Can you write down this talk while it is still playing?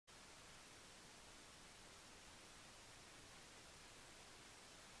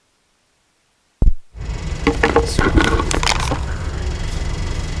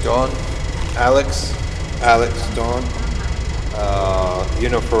Dawn, Alex, Dawn,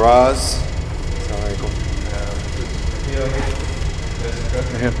 Faraz.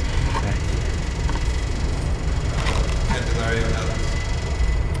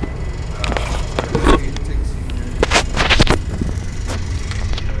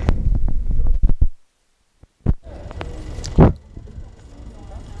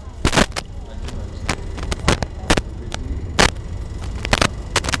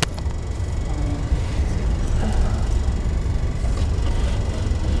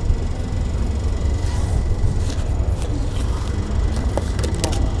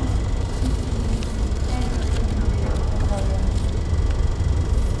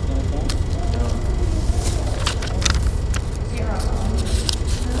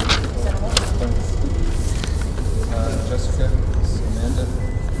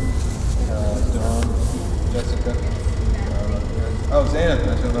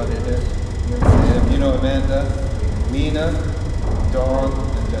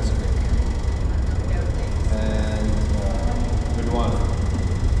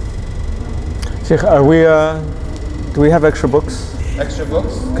 Sheikh, are we, do we have extra books? Extra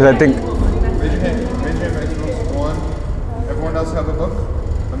books? Because I think... Raise your hand for extra books. One. Everyone else have a book?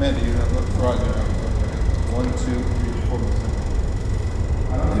 Amanda, you have a book? Faraz, you have a book. 1, 2, 3, 4 books.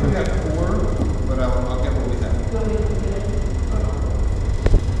 I don't think we have 4, but I'll get what we have.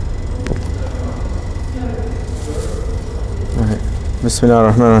 Alright. Bismillah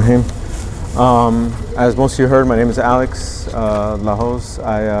ar-Rahman ar-Rahim. As most of you heard, my name is Alex Lahoz.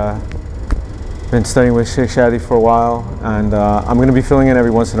 Been studying with Sheikh Shadi for a while, and I'm going to be filling in every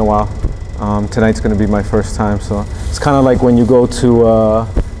once in a while. Tonight's going to be my first time, so it's kind of like when you go to a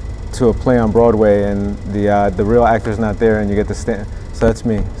play on Broadway and the real actor's not there and you get to stand. So that's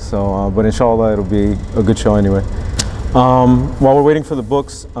me. So, but inshallah, it'll be a good show anyway. While we're waiting for the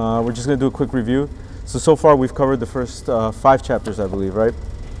books, we're just going to do a quick review. So far we've covered the first 5 chapters, I believe, right?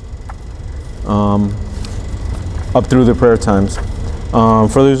 Up through the prayer times. For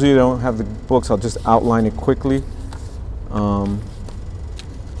those of you who don't have the books, I'll just outline it quickly.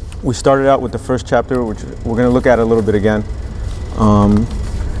 We started out with the first chapter, which we're going to look at a little bit again. And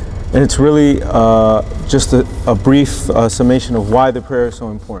it's really just a brief summation of why the prayer is so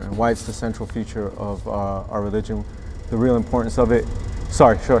important, why it's the central feature of our religion, the real importance of it.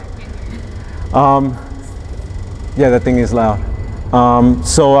 Sorry, sure. Yeah, that thing is loud.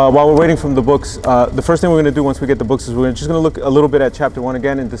 While we're waiting from the books, the first thing we're going to do once we get the books is we're just going to look a little bit at chapter 1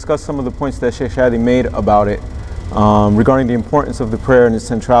 again and discuss some of the points that Sheikh Shadi made about it regarding the importance of the prayer and its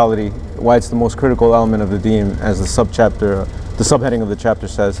centrality, why it's the most critical element of the deen, as the subheading of the chapter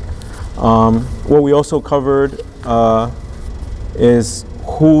says. What we also covered is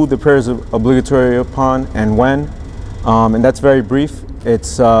who the prayer is obligatory upon and when, and that's very brief.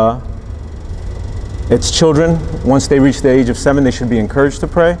 It's children. Once they reach the age of 7, they should be encouraged to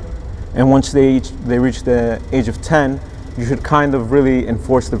pray. And once they reach the age of 10, you should kind of really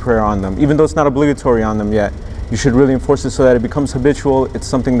enforce the prayer on them. Even though it's not obligatory on them yet, you should really enforce it so that it becomes habitual. It's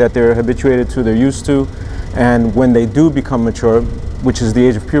something that they're habituated to, they're used to. And when they do become mature, which is the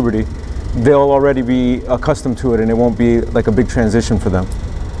age of puberty, they'll already be accustomed to it and it won't be like a big transition for them.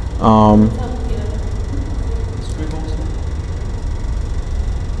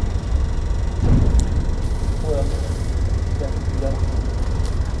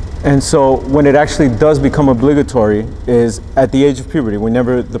 And so when it actually does become obligatory is at the age of puberty.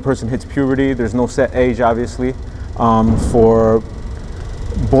 Whenever the person hits puberty, there's no set age, obviously. For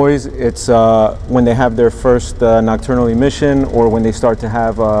boys, it's when they have their first nocturnal emission, or when they start to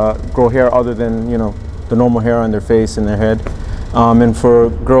have grow hair other than the normal hair on their face and their head. And for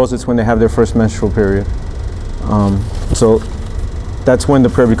girls, it's when they have their first menstrual period. So that's when the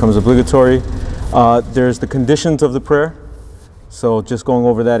prayer becomes obligatory. There's the conditions of the prayer. So just going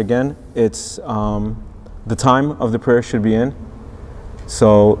over that again, it's the time of the prayer should be in.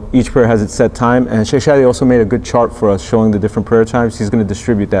 So each prayer has its set time, and Sheikh Shadi also made a good chart for us showing the different prayer times. He's going to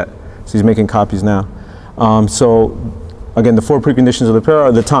distribute that. So he's making copies now. So again, the 4 preconditions of the prayer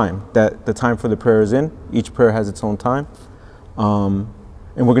are the time, that the time for the prayer is in. Each prayer has its own time. And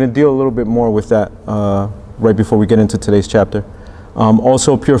we're going to deal a little bit more with that right before we get into today's chapter.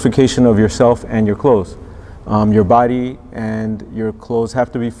 Also, purification of yourself and your clothes. Your body and your clothes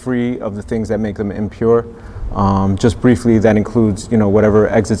have to be free of the things that make them impure. Just briefly, that includes, whatever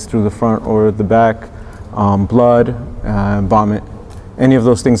exits through the front or the back, blood, vomit. Any of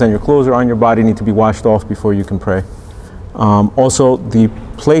those things on your clothes or on your body need to be washed off before you can pray. Also, the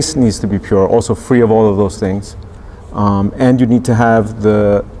place needs to be pure, also free of all of those things. And you need to have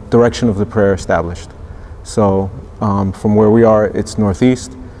the direction of the prayer established. So from where we are, it's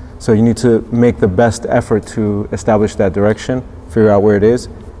northeast. So you need to make the best effort to establish that direction, figure out where it is,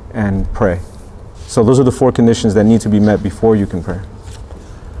 and pray. So those are the 4 conditions that need to be met before you can pray.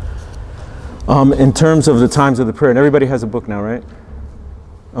 In terms of the times of the prayer, and everybody has a book now, right?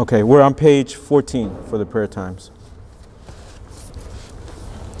 Okay, we're on page 14 for the prayer times.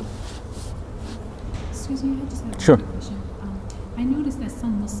 Excuse me, I just have Sure. one question. I noticed that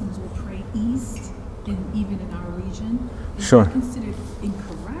some Muslims will pray east, and even in our region. Is Sure. that considered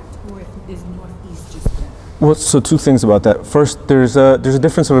incorrect, or is northeast just better? Well, so 2 things about that. First, there's a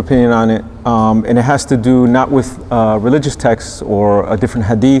difference of opinion on it, and it has to do not with religious texts or a different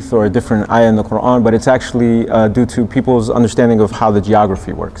hadith or a different ayah in the Quran, but it's actually due to people's understanding of how the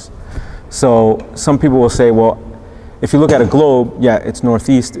geography works. So some people will say, well, if you look at a globe, yeah, it's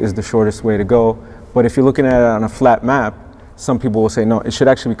northeast is the shortest way to go. But if you're looking at it on a flat map, some people will say, no, it should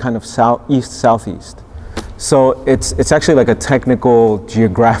actually be kind of east, southeast. So it's actually like a technical,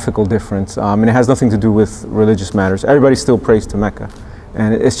 geographical difference, and it has nothing to do with religious matters. Everybody still prays to Mecca,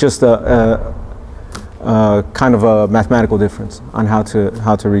 and it's just a kind of a mathematical difference on how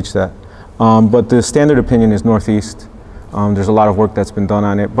to reach that. But the standard opinion is northeast. There's a lot of work that's been done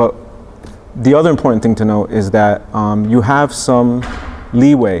on it. But the other important thing to know is that you have some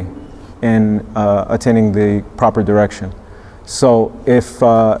leeway in attaining the proper direction. So if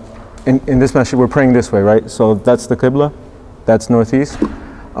in this masjid we're praying this way, right? So that's the Qibla, that's northeast.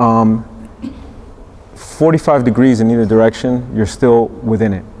 45 degrees in either direction, you're still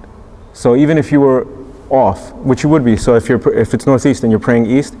within it. So even if you were off, which you would be, so if it's northeast and you're praying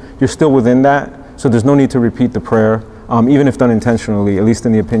east, you're still within that. So there's no need to repeat the prayer, even if done intentionally, at least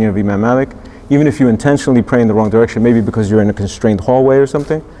in the opinion of Imam Malik. Even if you intentionally pray in the wrong direction, maybe because you're in a constrained hallway or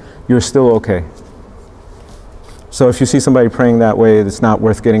something, you're still okay. So if you see somebody praying that way, it's not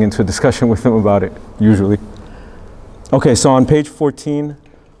worth getting into a discussion with them about it, usually. Okay, so on page 14,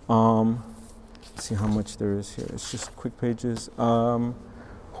 let's see how much there is here. It's just quick pages. Who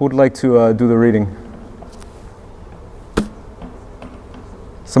would like to do the reading?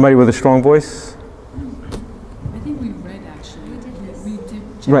 Somebody with a strong voice? I think we read actually. We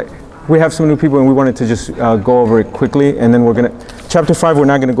did. Right. We have some new people and we wanted to just go over it quickly, and then we're going to, chapter 5, we're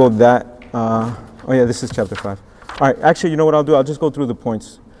not going to go that, oh yeah, this is chapter 5. All right, actually, you know what I'll do? I'll just go through the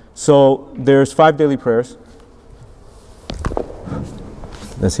points. So there's 5 daily prayers.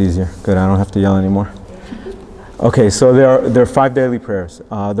 That's easier. Good, I don't have to yell anymore. Okay, so there are 5 daily prayers.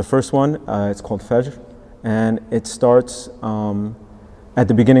 The first one, it's called Fajr, and it starts at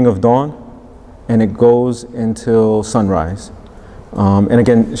the beginning of dawn, and it goes until sunrise. And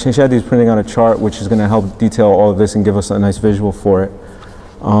again, Sheikh Shadi is printing on a chart which is going to help detail all of this and give us a nice visual for it.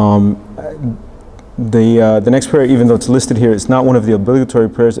 The next prayer, even though it's listed here, it's not one of the obligatory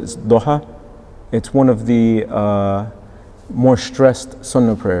prayers, it's Duha. It's one of the more stressed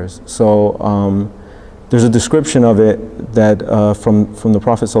Sunnah prayers. So there's a description of it that from the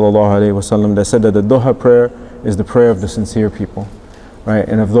Prophet ﷺ that said that the Duha prayer is the prayer of the sincere people, right,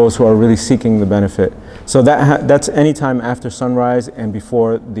 and of those who are really seeking the benefit. So that's any time after sunrise and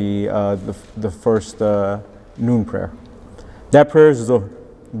before the first noon prayer. That prayer is Dhuhr.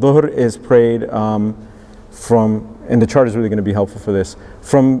 Dhuhr is prayed from, and the chart is really going to be helpful for this,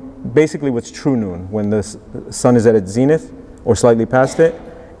 from basically what's true noon, when the sun is at its zenith or slightly past it,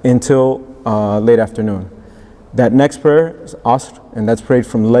 until late afternoon. That next prayer is Asr, and that's prayed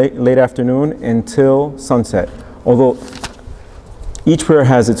from late afternoon until sunset. Although each prayer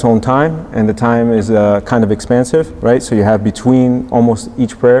has its own time, and the time is kind of expansive, right? So you have between almost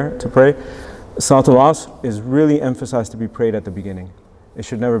each prayer to pray. Salatul Asr is really emphasized to be prayed at the beginning. It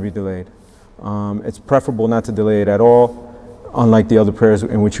should never be delayed. It's preferable not to delay it at all, unlike the other prayers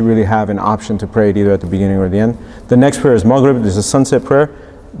in which you really have an option to pray it either at the beginning or the end. The next prayer is Maghrib. There's a sunset prayer.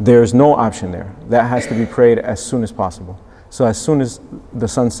 There's no option there. That has to be prayed as soon as possible. So as soon as the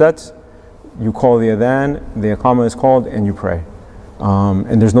sun sets, you call the adhan, the iqamah is called, and you pray.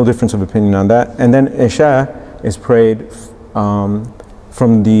 And there's no difference of opinion on that. And then Isha is prayed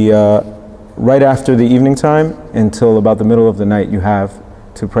from the right after the evening time until about the middle of the night. You have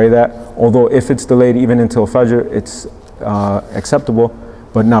to pray that. Although if it's delayed even until Fajr, it's acceptable,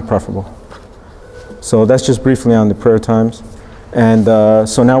 but not preferable. So that's just briefly on the prayer times. And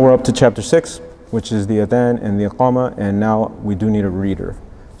so now we're up to chapter 6, which is the adhan and the iqamah, and now we do need a reader.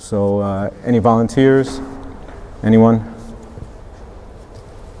 So any volunteers? Anyone?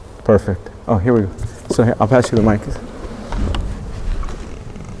 Perfect. Oh, here we go. So here, I'll pass you the mic.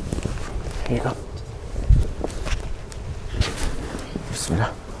 Here you go.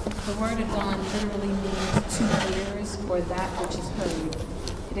 The word of dawn literally means 2 years, or that which is heard.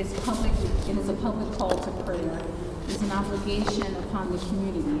 It is a public call to prayer. It is an obligation upon the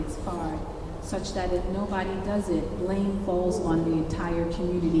community, it's fard, such that if nobody does it, blame falls on the entire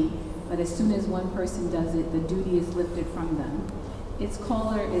community. But as soon as one person does it, the duty is lifted from them. Its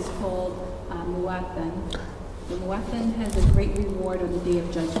caller is called Mu'adhan. The Mu'adhan has a great reward on the Day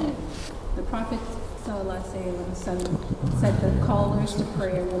of Judgment. The Prophet ﷺ said the callers to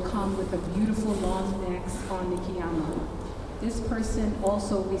prayer will come with a beautiful long necks on the Qiyamah. This person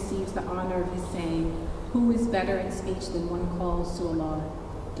also receives the honor of his saying, who is better in speech than one calls to Allah,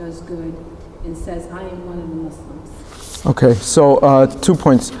 does good, and says, I am one of the Muslims. Okay, so 2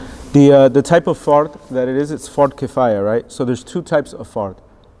 points. The type of fard that it is, it's fard kifaya, right? So there's 2 types of fard.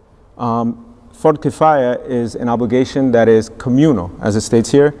 Fard kifaya is an obligation that is communal, as it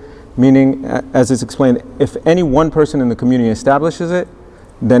states here, meaning, as it's explained, if any one person in the community establishes it,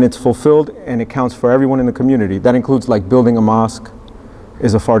 then it's fulfilled and it counts for everyone in the community. That includes like building a mosque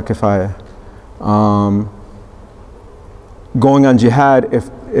is a fard kifaya. Going on jihad,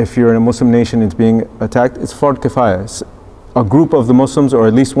 if you're in a Muslim nation it's being attacked, it's fard kifaya. A group of the Muslims, or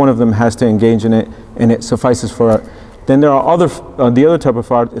at least one of them, has to engage in it, and it suffices for it. Then there are the other type of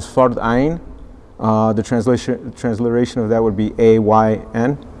fard is fard ayn. The transliteration of that would be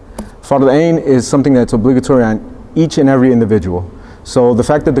A-Y-N. Fard ayn is something that's obligatory on each and every individual. So the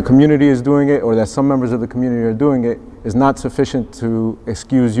fact that the community is doing it, or that some members of the community are doing it, is not sufficient to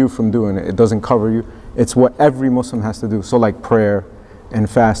excuse you from doing it. It doesn't cover you. It's what every Muslim has to do. So like prayer and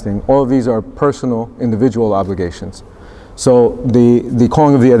fasting, all of these are personal, individual obligations. So the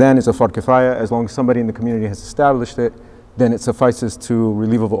calling of the adhan is a fard kifaya. As long as somebody in the community has established it, then it suffices to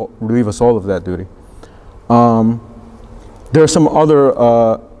relieve us all of that duty. There are some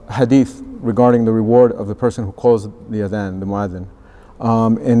other hadith regarding the reward of the person who calls the adhan, the muadhin.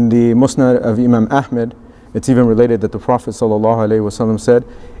 In the Musnad of Imam Ahmed, it's even related that the Prophet ﷺ said,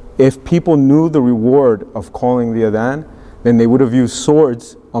 if people knew the reward of calling the adhan, then they would have used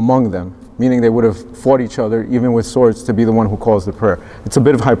swords among them, meaning they would have fought each other, even with swords, to be the one who calls the prayer. It's a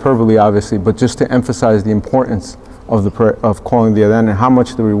bit of hyperbole, obviously, but just to emphasize the importance of the prayer, of calling the adhan, and how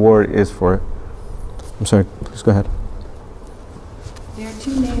much the reward is for it. I'm sorry, please go ahead. There are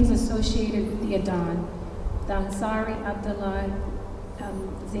 2 names associated with the adhan: the Ansari Abdullah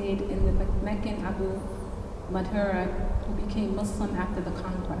Zayd and the Meccan Abu Madhura, who became Muslim after the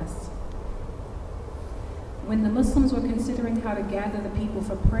conquest. When the Muslims were considering how to gather the people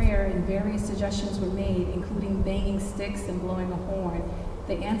for prayer and various suggestions were made, including banging sticks and blowing a horn,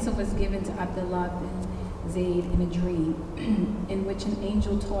 the answer was given to Abdullah bin Zayd in a dream, in which an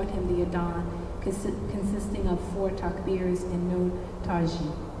angel taught him the adhan, consisting of 4 takbirs and no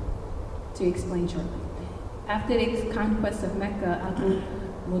taji. To explain shortly. After the conquest of Mecca, Abu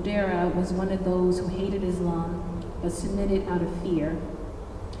Mudaira was one of those who hated Islam, but submitted out of fear.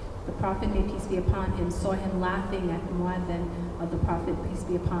 The Prophet, may peace be upon him, saw him laughing at the muadhin of the Prophet, peace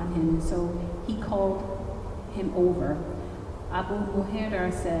be upon him, and so he called him over. Abu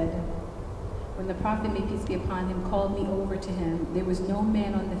Mudaira said, when the Prophet, may peace be upon him, called me over to him, there was no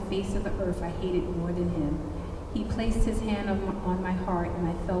man on the face of the earth I hated more than him. He placed his hand on my heart, and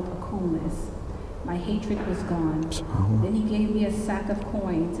I felt a coolness. My hatred was gone. Then he gave me a sack of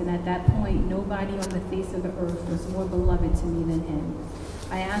coins, and at that point, nobody on the face of the earth was more beloved to me than him.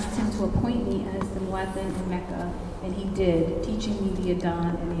 I asked him to appoint me as the muadhin in Mecca, and he did, teaching me the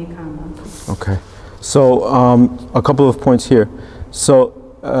adhan and the iqamah. Okay, so a couple of points here. So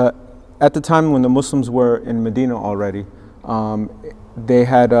at the time when the Muslims were in Medina already, they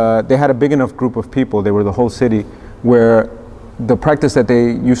had a big enough group of people. They were the whole city, where the practice that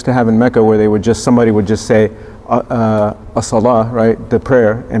they used to have in Mecca, where somebody would just say a salah, right, the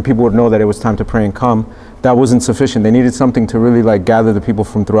prayer, and people would know that it was time to pray and come. That wasn't sufficient. They needed something to really like gather the people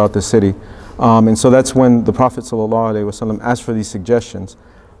from throughout the city, and so that's when the Prophet ﷺ asked for these suggestions.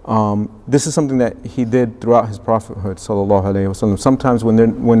 This is something that he did throughout his prophethood ﷺ. Sometimes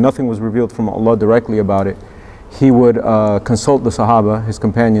when nothing was revealed from Allah directly about it, he would consult the Sahaba, his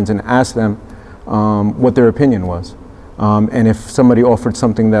companions, and ask them what their opinion was. And if somebody offered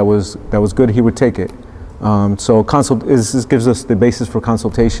something that was good, he would take it. So this gives us the basis for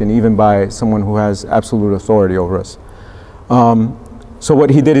consultation, even by someone who has absolute authority over us. So what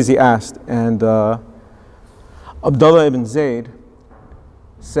he did is he asked, and Abdullah ibn Zayd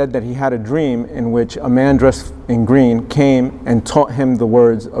said that he had a dream in which a man dressed in green came and taught him the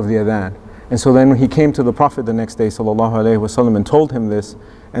words of the adhan. And so then when he came to the Prophet the next day, ﷺ, and told him this,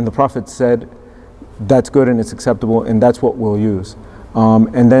 and the Prophet said, that's good and it's acceptable, and that's what we'll use.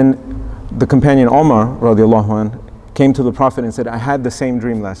 And then the companion Omar radiallahu anh came to the Prophet and said, I had the same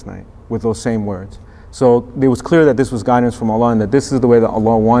dream last night with those same words. So it was clear that this was guidance from Allah and that this is the way that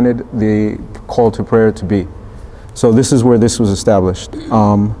Allah wanted the call to prayer to be. So this is where this was established.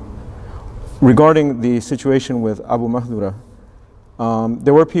 Regarding the situation with Abu Mahdura,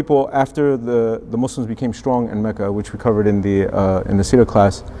 there were people after the Muslims became strong in Mecca, which we covered in the Sirah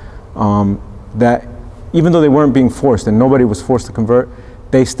class, that even though they weren't being forced and nobody was forced to convert,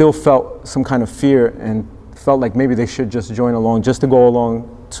 they still felt some kind of fear and felt like maybe they should just join along, just to go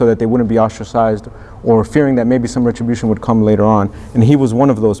along so that they wouldn't be ostracized, or fearing that maybe some retribution would come later on. And he was one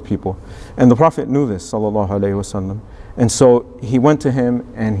of those people. And the Prophet knew this, sallallahu alaihi wasallam. And so he went to him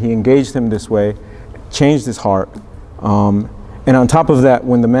and he engaged him this way, changed his heart. And on top of that,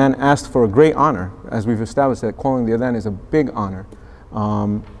 when the man asked for a great honor, as we've established that calling the adhan is a big honor,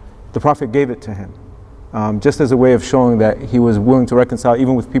 the Prophet gave it to him. Just as a way of showing that he was willing to reconcile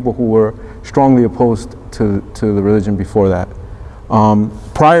even with people who were strongly opposed to the religion before that.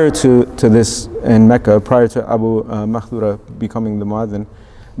 Prior to this in Mecca, prior to Abu Mahdura becoming the Muadhin,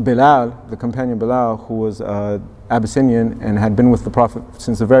 Bilal, the companion Bilal, who was Abyssinian and had been with the Prophet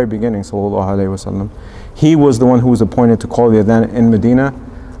since the very beginning, sallallahu alaihi wasallam, he was the one who was appointed to call the adhan in Medina,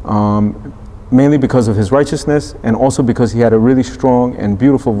 mainly because of his righteousness and also because he had a really strong and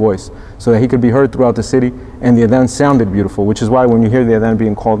beautiful voice, so that he could be heard throughout the city, and the adhan sounded beautiful, which is why when you hear the adhan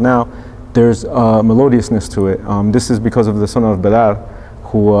being called now, there's melodiousness to it. This is because of the son of Bilal,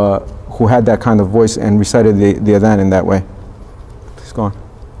 who had that kind of voice and recited the adhan in that way. Please go on.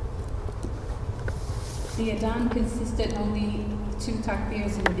 The adhan consisted only 2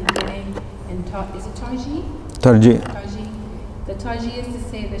 takbirs in the beginning, and is it tarji? Tarji. Tarji. The tarji is to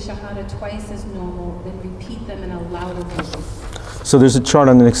say the shahada twice as normal, then repeat them in a louder voice. So there's a chart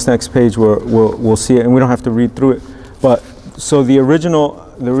on the next page where we'll see it, and we don't have to read through it. But so the original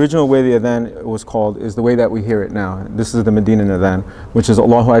way the adhan was called is the way that we hear it now. This is the Medinan adhan, which is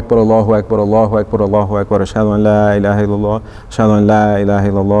Allahu Akbar, Allahu Akbar, Allahu Akbar, Allahu Akbar, Ashhadu an la ilaha illallah, Ashhadu an la ilaha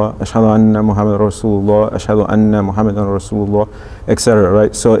illallah, Ashhadu anna Muhammadan Rasulullah, Ashhadu anna Muhammadan Rasulullah, etc.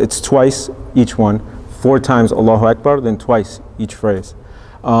 Right? So it's twice each one, 4 times Allahu Akbar, then twice each phrase.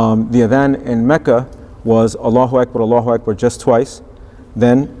 The adhan in Mecca was Allahu Akbar just twice,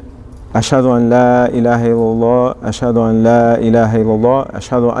 then Ashhadu an la ilaha illallah, Ashhadu an la ilaha illallah,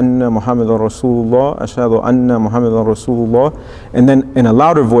 Ashhadu anna Muhammadan Rasulullah, Ashhadu anna Muhammadan Rasulullah, and then in a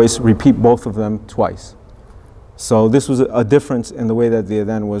louder voice repeat both of them twice. So this was a difference in the way that the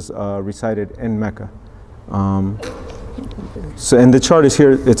adhan was recited in Mecca. So, and the chart is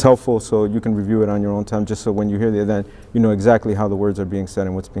here, it's helpful, so you can review it on your own time, just so when you hear the adhan, you know exactly how the words are being said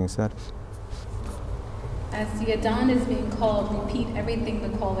and what's being said. As the adhan is being called, repeat everything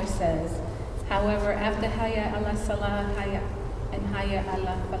the caller says. However, after Hayya ala Salah and Hayya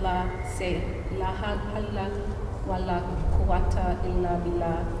ala Falah, say La hawla wa la quwwata illa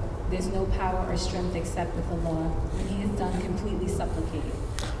billah. There's no power or strength except with Allah. When he is done, completely supplicate.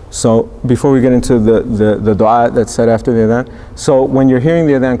 So before we get into the dua that's said after the adhan, so when you're hearing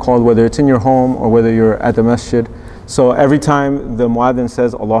the adhan called, whether it's in your home or whether you're at the masjid, so every time the muadhin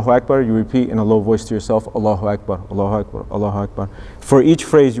says Allahu Akbar, you repeat in a low voice to yourself, Allahu Akbar, Allahu Akbar, Allahu Akbar. For each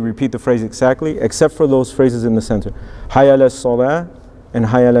phrase, you repeat the phrase exactly, except for those phrases in the center. Hayya ala salah and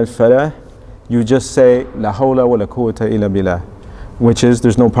Hayya ala falah, you just say La hawla wa la quwwata illa billah, which is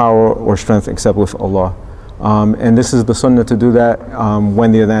there's no power or strength except with Allah. And this is the sunnah to do that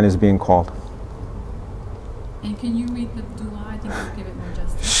when the adhan is being called. And can you read the dua? I think it'll give it more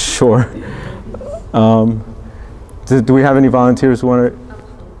justice. Sure. Do we have any volunteers who want to?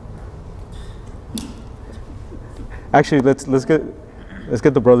 Actually, let's get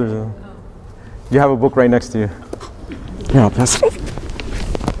the brothers. You have a book right next to you. Yeah, I'll pass it.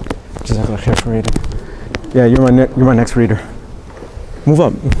 Jazakallah khair for reading. Yeah, you're my next reader. Move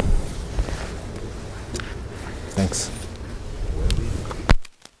up. Thanks.